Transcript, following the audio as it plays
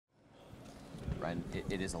Ryan,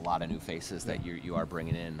 it is a lot of new faces that you are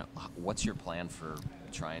bringing in. What's your plan for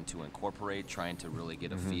trying to incorporate, trying to really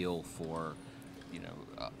get a feel for,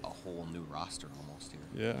 a whole new roster almost here?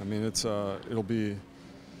 Yeah, I mean it'll be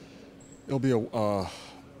a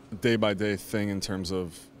day-by-day thing in terms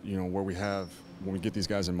of where we have when we get these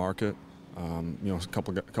guys in market. A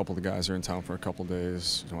couple of the guys are in town for a couple of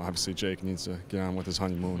days. Obviously Jake needs to get on with his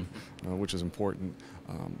honeymoon, which is important.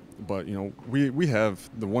 But we have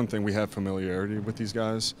the one thing, we have familiarity with these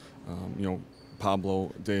guys.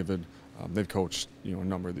 Pablo, David, they've coached a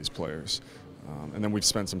number of these players. And then we've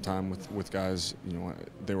spent some time with guys.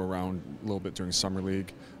 They were around a little bit during summer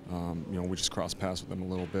league. We just crossed paths with them a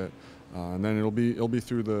little bit, and then it'll be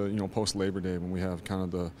through the post Labor Day when we have kind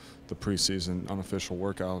of the preseason unofficial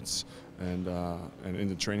workouts and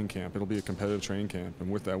into training camp. It'll be a competitive training camp,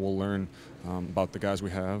 and with that we'll learn about the guys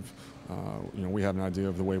we have. We have an idea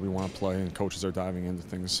of the way we want to play, and coaches are diving into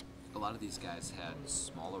things. A lot of these guys had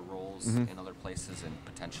smaller roles in other places and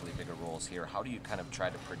potentially bigger roles here. How do you kind of try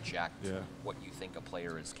to project what you think a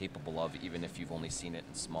player is capable of, even if you've only seen it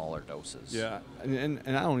in smaller doses? Yeah, and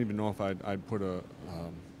I don't even know if I'd put a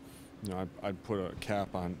I'd put a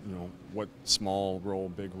cap on what small role,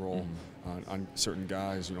 big role on certain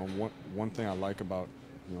guys. One thing I like about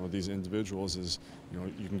these individuals is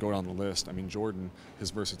you can go down the list. I mean, Jordan, his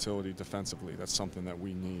versatility defensively, that's something that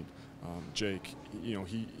we need. Jake,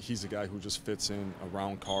 he's a guy who just fits in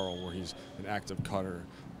around Carl, where he's an active cutter.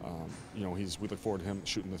 We look forward to him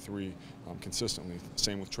shooting the three consistently.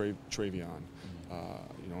 Same with Travion.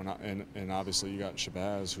 And obviously you got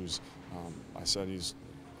Shabazz, who's I said he's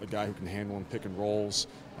a guy who can handle and pick and rolls.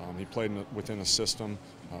 He played within a system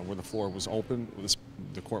where the floor was open,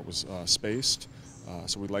 the court was spaced.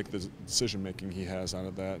 So we like the decision-making he has out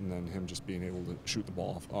of that, and then him just being able to shoot the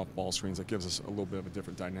ball off ball screens. That gives us a little bit of a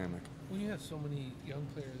different dynamic. When you have so many young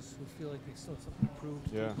players who feel like they still have something to prove to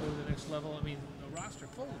go to the next level, I mean, the roster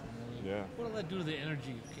full of them. What will that do to the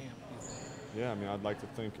energy of camp, do you think? Yeah, I mean, I'd like to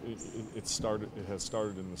think it has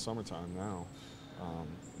started in the summertime now.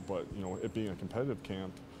 But, it being a competitive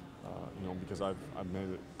camp, because I've made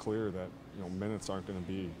it clear that, minutes aren't going to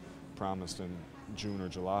be promised in June or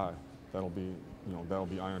July. That'll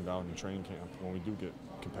be ironed out in training camp when we do get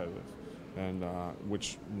competitive, and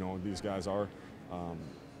which these guys are,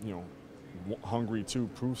 hungry to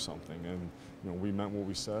prove something, and we meant what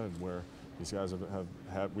we said. Where these guys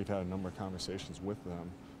we've had a number of conversations with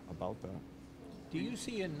them about that. Do you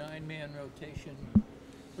see a 9-man rotation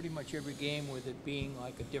pretty much every game, with it being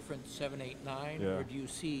like a different 7, 8, 9, or do you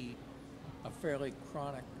see a fairly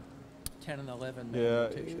chronic 10 and 11 man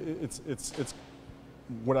rotation? It's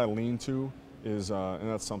what I lean to is, and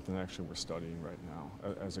that's something actually we're studying right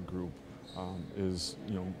now as a group, is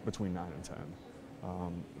between 9 and 10.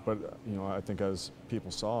 But I think as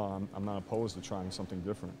people saw, I'm not opposed to trying something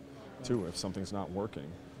different too if something's not working.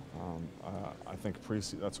 I think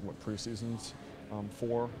that's what preseason's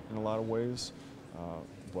for in a lot of ways.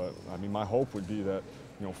 But I mean, my hope would be that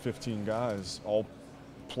 15 guys all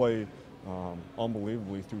play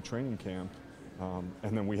unbelievably through training camp.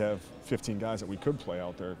 And then we have 15 guys that we could play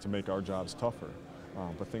out there to make our jobs tougher.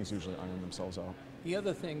 But things usually iron themselves out. The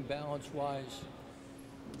other thing, balance-wise,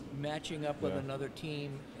 matching up with another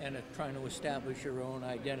team and trying to establish your own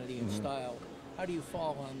identity and style, how do you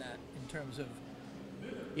fall on that in terms of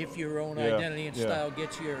if your own identity and style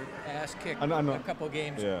gets your ass kicked a couple of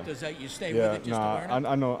games, does that you stay with it just to learn it?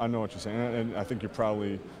 I know what you're saying, and I think you're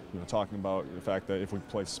probably talking about the fact that if we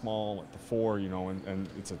play small at the 4, and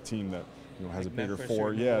it's a team that has like a bigger Memphis 4,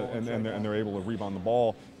 and right they're able to rebound the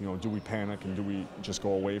ball. Do we panic and do we just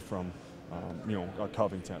go away from a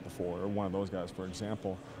Covington at the 4, or one of those guys, for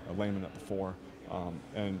example, a Layman at the 4?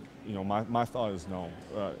 My thought is no.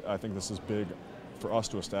 I think this is big for us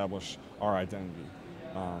to establish our identity.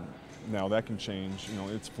 Now that can change.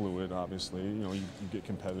 It's fluid, obviously. You get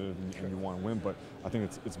competitive and you want to win, but I think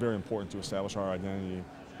it's very important to establish our identity.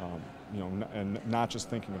 And not just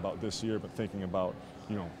thinking about this year, but thinking about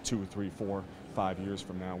 2, 3, 4, 5 years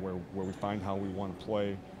from now, where we find how we want to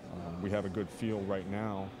play. We have a good feel right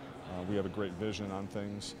now. We have a great vision on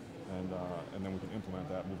things, and then we can implement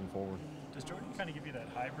that moving forward. Does Jordan kind of give you that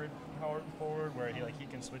hybrid power forward where he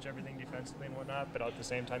can switch everything defensively and whatnot, but at the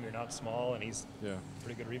same time you're not small and he's a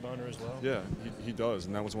pretty good rebounder as well? Yeah, he does,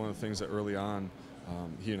 and that was one of the things that early on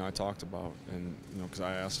he and I talked about, and because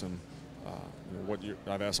I asked him,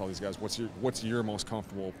 I've asked all these guys, what's your most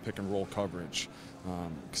comfortable pick and roll coverage?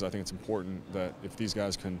 Because I think it's important that if these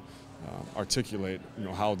guys can articulate,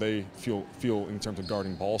 how they feel in terms of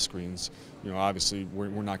guarding ball screens. Obviously we're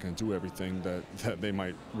not going to do everything that they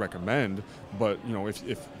might recommend, but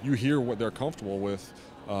if you hear what they're comfortable with,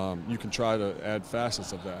 you can try to add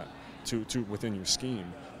facets of that to within your scheme.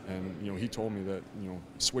 And he told me that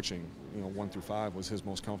switching 1 through 5 was his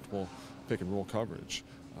most comfortable pick and roll coverage.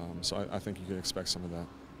 So I think you could expect some of that.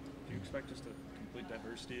 Do you expect just a complete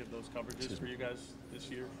diversity of those coverages for you guys this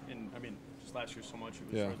year? And I mean, just last year so much,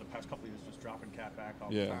 it was for the past couple of years just dropping cat back all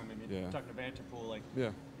the time. I mean, talking to Vanderpool, like,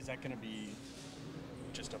 is that going to be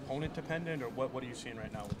just opponent dependent, or what are you seeing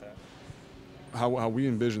right now with that? How we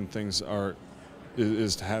envision things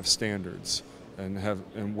is to have standards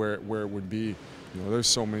and where it would be. There's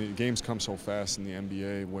so many games come so fast in the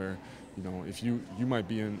NBA where if you might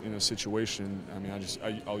be in a situation. I mean,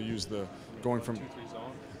 I'll use the going from 2-3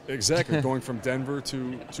 zone. Exactly going from Denver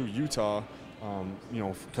to Utah,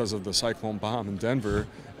 because of the cyclone bomb in Denver,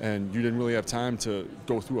 and you didn't really have time to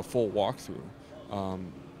go through a full walkthrough.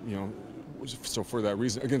 So for that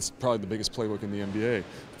reason, against probably the biggest playbook in the NBA,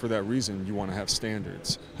 for that reason, you want to have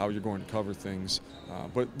standards, how you're going to cover things.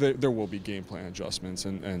 But there will be game plan adjustments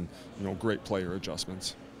and great player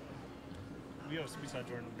adjustments. We saw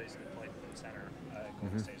Jordan basically play center at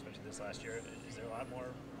Golden State, especially this last year. Is there a lot more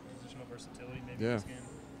positional versatility maybe in this game?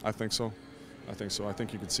 I think so. I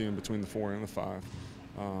think you could see him between the 4 and the 5.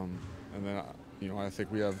 And then, I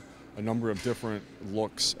think we have a number of different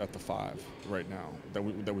looks at the 5 right now that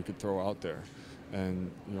we could throw out there. And,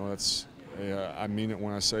 that's I mean it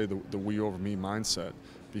when I say the we over me mindset,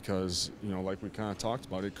 because, like we kind of talked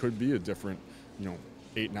about, it could be a different,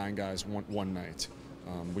 8-9 guys one night.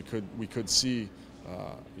 We could see,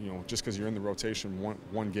 just because you're in the rotation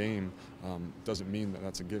one game doesn't mean that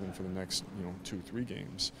that's a given for the next 2-3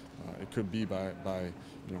 games. It could be by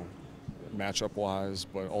matchup wise,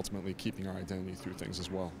 but ultimately keeping our identity through things as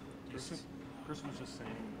well. Chris was just saying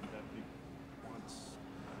that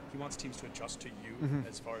he wants teams to adjust to you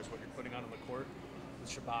as far as what you're putting on the court. With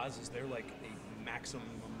Shabazz, is there like a maximum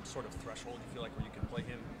sort of threshold you feel like where you can play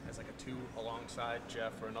him as like a 2 alongside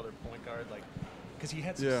Jeff or another point guard, like? Because he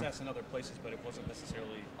had success in other places, but it wasn't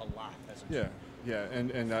necessarily a lot as a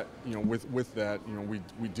team. And that with that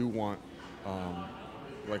we do want,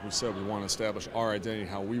 like we said, we want to establish our identity,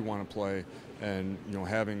 how we want to play, and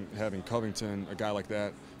having Covington, a guy like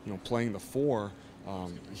that, playing the 4,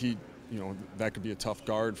 he that could be a tough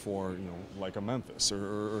guard for like a Memphis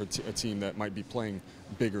or a team that might be playing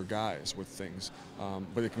bigger guys with things,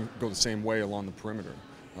 but it can go the same way along the perimeter.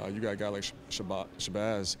 You got a guy like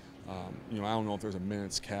Shabazz. I don't know if there's a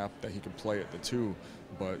minutes cap that he could play at the 2,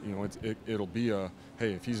 but it'll be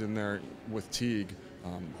hey, if he's in there with Teague,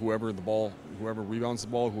 whoever rebounds the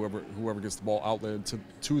ball, whoever gets the ball outlet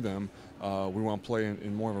to them, we want to play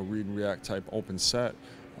in more of a read and react type open set,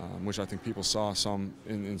 which I think people saw some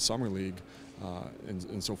in summer league,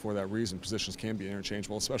 and so for that reason, positions can be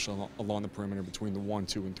interchangeable, especially along the perimeter between the 1,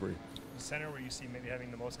 2, and 3. Center where you see maybe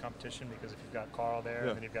having the most competition, because if you've got Carl there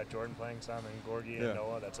and then you've got Jordan playing some and Gorgie and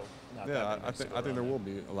Noah, that's not that big. I think there will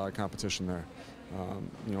be a lot of competition there.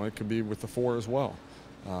 It could be with the 4 as well.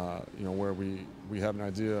 Where we have an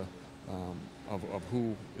idea of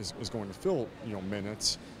who is going to fill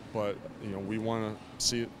minutes, but we want to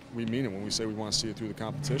see it. We mean it when we say we want to see it through the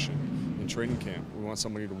competition in training camp. We want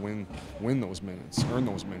somebody to win those minutes, earn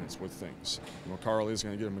those minutes with things. Carl is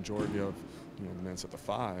going to get a majority of the minutes at the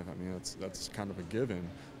 5. I mean, that's kind of a given.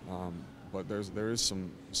 But there is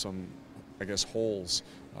some I guess holes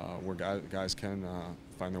where guys can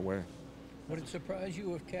find their way. Would it surprise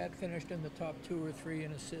you if Cat finished in the top 2 or 3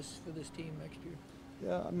 in assists for this team next year?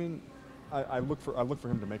 Yeah, I mean, I look for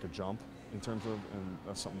him to make a jump in terms of, and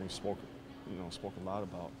that's something we spoke a lot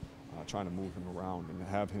about, trying to move him around and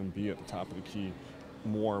have him be at the top of the key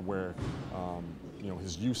more, where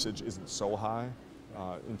his usage isn't so high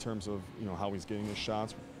in terms of how he's getting his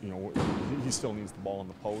shots. He still needs the ball in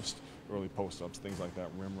the post, early post ups, things like that,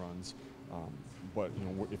 rim runs. But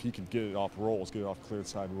if he could get it off rolls, get it off cleared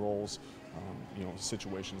side rolls,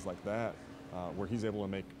 situations like that, where he's able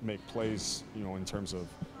to make plays, in terms of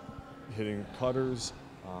hitting cutters,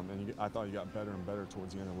 and I thought he got better and better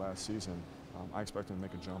towards the end of last season. I expect him to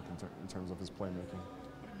make a jump in terms of his playmaking.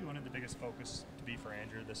 What did you want the biggest focus to be for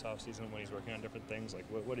Andrew this offseason when he's working on different things? Like,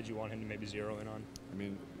 what did you want him to maybe zero in on? I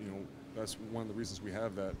mean, that's one of the reasons we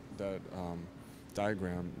have that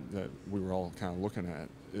diagram that we were all kind of looking at,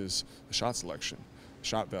 is the shot selection,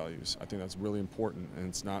 shot values. I think that's really important, and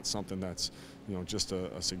it's not something that's just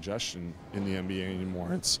a suggestion in the NBA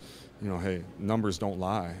anymore. It's hey, numbers don't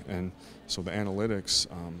lie, and so the analytics,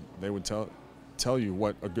 they would tell you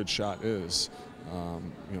what a good shot is.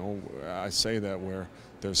 I say that where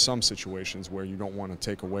there's some situations where you don't want to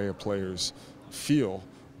take away a player's feel,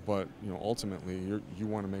 but ultimately you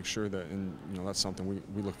want to make sure that, and that's something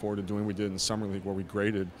we look forward to doing. We did in summer league, where we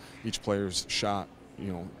graded each player's shot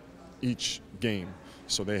each game.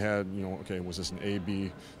 So they had, okay, was this an A,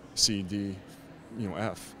 B, C, D,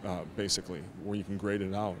 F, basically, where you can grade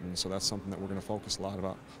it out. And so that's something that we're going to focus a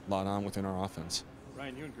lot on within our offense.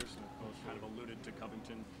 Ryan, you and Kirsten have both kind of alluded to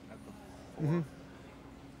Covington at the 4.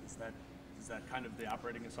 Is that kind of the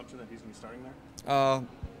operating assumption that he's going to be starting there?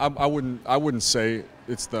 I wouldn't say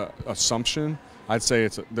it's the assumption. I'd say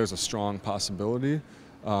there's a strong possibility.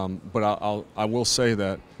 But I will say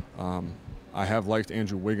that I have liked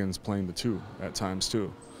Andrew Wiggins playing the 2 at times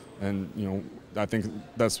too, and I think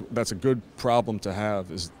that's a good problem to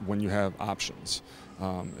have, is when you have options,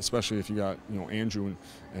 especially if you got Andrew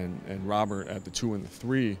and Robert at the 2 and the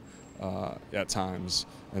 3 at times,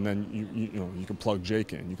 and then you can plug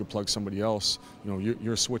Jake in, you can plug somebody else.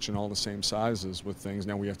 You're switching all the same sizes with things.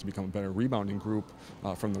 Now we have to become a better rebounding group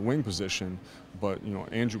from the wing position, but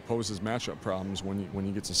Andrew poses matchup problems when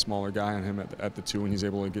he gets a smaller guy on him at the 2 and he's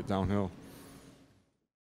able to get downhill.